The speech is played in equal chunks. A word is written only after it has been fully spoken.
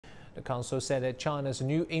The Council said that China's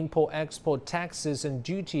new import-export taxes and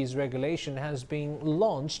duties regulation has been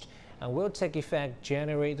launched and will take effect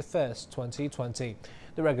January 1st, 2020.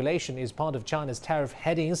 The regulation is part of China's tariff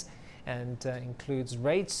headings and includes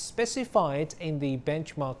rates specified in the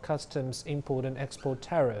benchmark customs import and export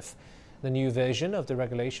tariff. The new version of the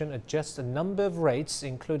regulation adjusts a number of rates,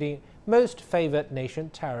 including most favored nation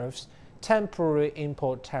tariffs, temporary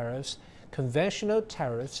import tariffs, conventional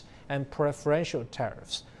tariffs, and preferential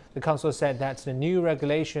tariffs. The Council said that the new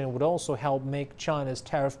regulation would also help make China's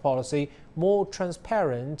tariff policy more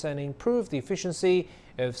transparent and improve the efficiency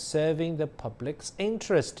of serving the public's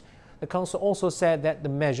interest. The Council also said that the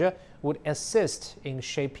measure would assist in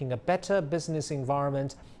shaping a better business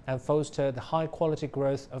environment and foster the high-quality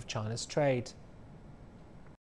growth of China's trade.